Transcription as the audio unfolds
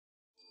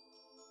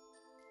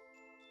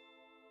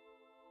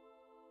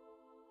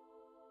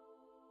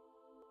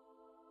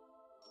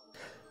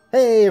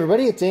Hey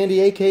everybody, it's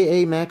Andy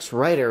aka Max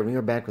Writer. We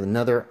are back with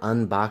another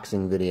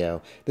unboxing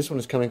video. This one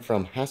is coming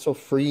from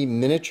Hassle-Free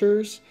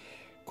Miniatures.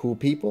 Cool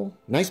people,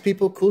 nice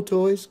people, cool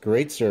toys,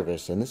 great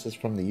service. And this is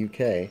from the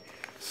UK.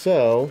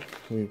 So,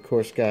 we of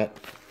course got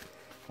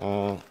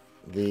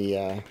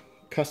the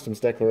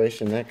customs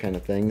declaration, that kind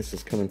of thing. This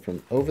is coming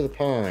from over the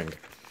pond.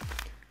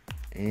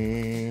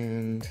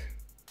 And,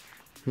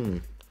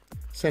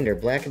 sender,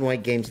 Black and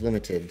White Games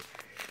Limited.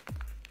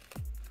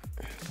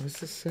 What does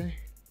this say?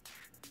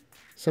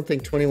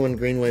 Something 21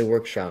 Greenway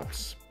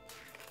Workshops.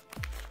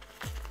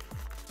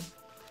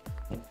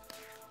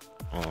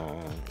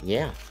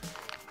 Yeah.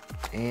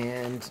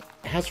 And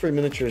Hassle-Free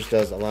Miniatures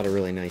does a lot of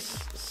really nice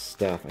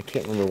stuff. I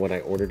can't remember what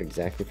I ordered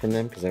exactly from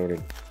them because I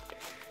ordered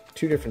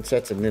 2 different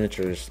sets of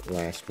miniatures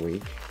last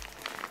week.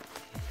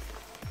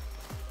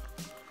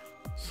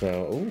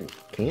 So, ooh,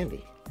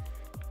 candy.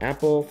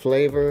 Apple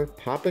flavor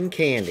poppin'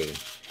 candy.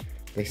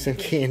 They send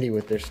candy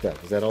with their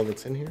stuff. Is that all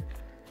that's in here?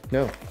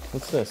 No.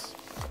 What's this?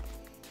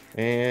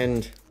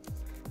 And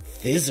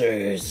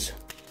fizzers.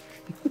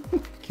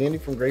 Candy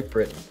from Great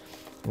Britain.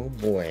 Oh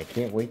boy, I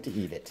can't wait to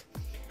eat it.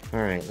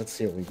 Alright, let's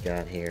see what we've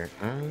got here.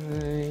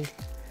 I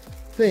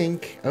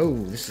think... oh,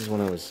 this is one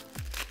I was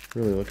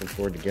really looking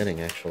forward to getting,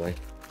 actually.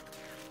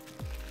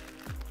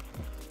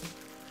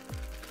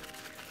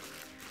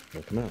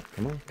 Oh, come on,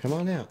 come on, come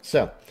on out.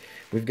 So,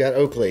 we've got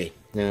Oakley.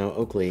 Now,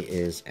 Oakley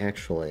is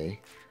actually...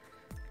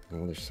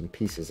 well, there's some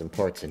pieces and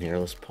parts in here.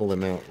 Let's pull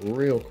them out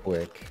real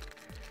quick.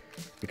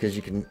 Because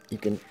you can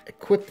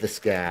equip this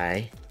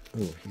guy.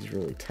 Ooh, he's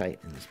really tight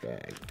in this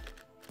bag.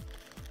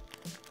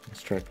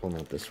 Let's try pulling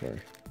out this way.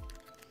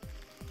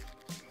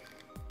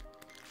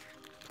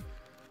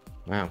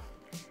 Wow.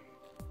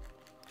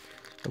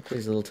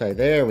 Oakley's a little tight.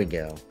 There we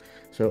go.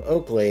 So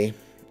Oakley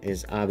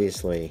is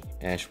obviously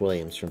Ash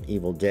Williams from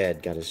Evil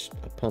Dead. Got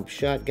a pump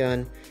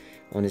shotgun.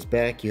 On his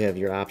back you have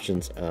your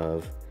options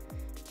of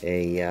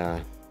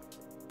a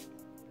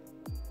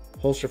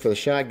holster for the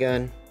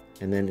shotgun.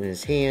 And then in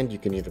his hand, you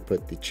can either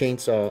put the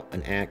chainsaw,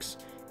 an axe,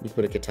 you can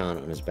put a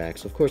katana on his back.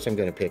 So of course I'm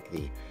going to pick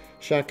the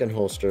shotgun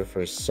holster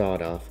for his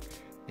sawed-off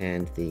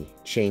and the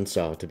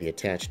chainsaw to be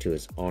attached to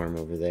his arm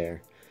over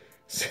there.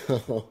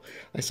 So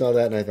I saw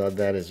that and I thought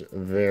that is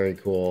very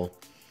cool.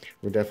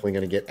 We're definitely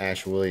going to get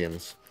Ash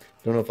Williams.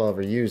 Don't know if I'll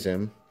ever use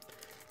him,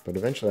 but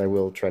eventually I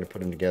will try to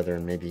put him together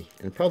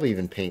and probably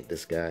even paint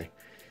this guy.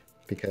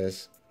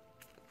 Because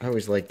I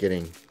always like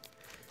getting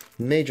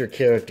major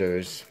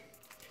characters.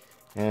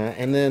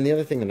 And then the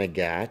other thing that I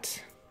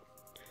got,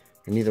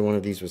 and neither one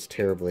of these was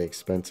terribly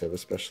expensive,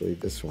 especially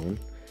this one,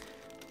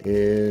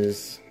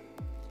 is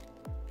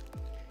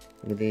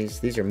one of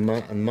these. These are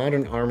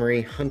Modern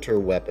Armory Hunter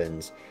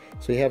weapons.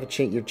 So you have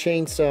your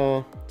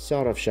chainsaw,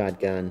 sawed-off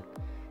shotgun,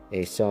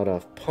 a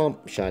sawed-off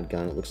pump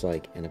shotgun, it looks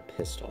like, and a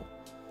pistol.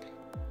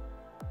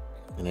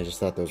 And I just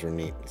thought those were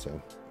neat,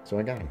 so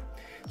I got them.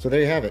 So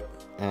there you have it.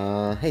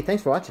 Hey,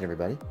 thanks for watching,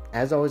 everybody.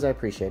 As always, I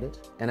appreciate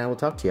it, and I will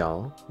talk to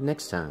y'all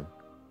next time.